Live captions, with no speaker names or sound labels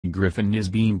Griffin is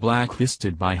being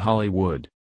blacklisted by Hollywood.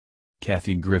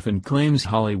 Kathy Griffin claims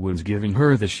Hollywood's giving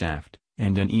her the shaft,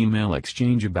 and an email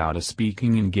exchange about a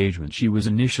speaking engagement she was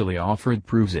initially offered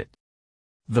proves it.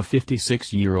 The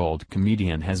 56-year-old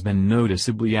comedian has been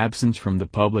noticeably absent from the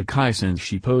public eye since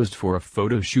she posed for a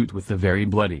photo shoot with the very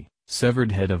bloody,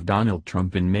 severed head of Donald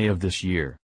Trump in May of this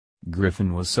year.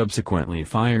 Griffin was subsequently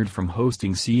fired from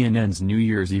hosting CNN's New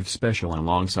Year's Eve special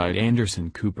alongside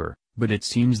Anderson Cooper, but it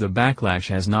seems the backlash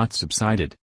has not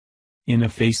subsided. In a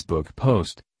Facebook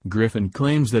post, Griffin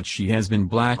claims that she has been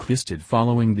blacklisted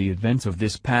following the events of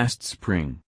this past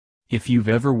spring. If you've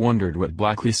ever wondered what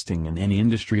blacklisting in any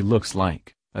industry looks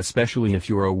like, especially if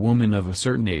you're a woman of a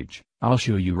certain age, I'll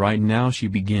show you right now, she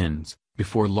begins,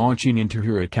 before launching into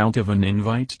her account of an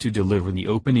invite to deliver the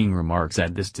opening remarks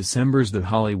at this December's The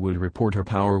Hollywood Reporter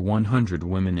Power 100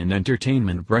 Women in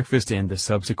Entertainment breakfast and the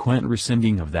subsequent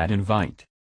rescinding of that invite.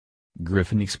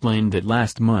 Griffin explained that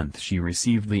last month she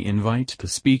received the invite to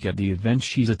speak at the event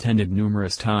she's attended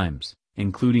numerous times,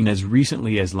 including as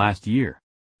recently as last year.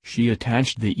 She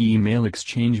attached the email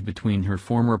exchange between her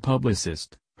former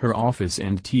publicist, her office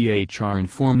and THR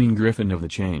informing Griffin of the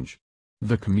change.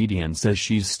 The comedian says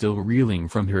she's still reeling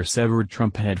from her severed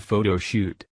Trump head photo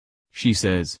shoot. She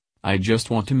says, "I just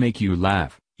want to make you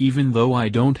laugh, even though I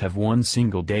don't have one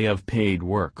single day of paid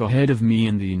work ahead of me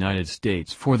in the United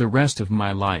States for the rest of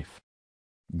my life."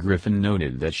 Griffin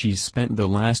noted that she's spent the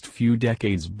last few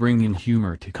decades bringing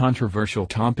humor to controversial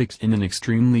topics in an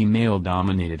extremely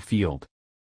male-dominated field.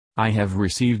 "I have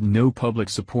received no public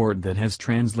support that has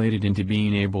translated into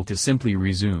being able to simply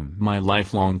resume my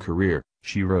lifelong career,"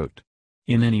 she wrote.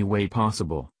 "In any way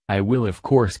possible, I will of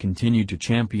course continue to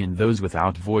champion those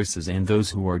without voices and those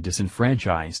who are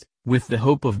disenfranchised, with the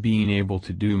hope of being able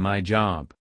to do my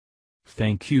job."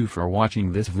 Thank you for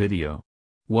watching this video.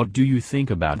 What do you think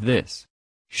about this?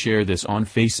 Share this on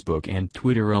Facebook and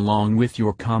Twitter along with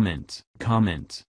your comments.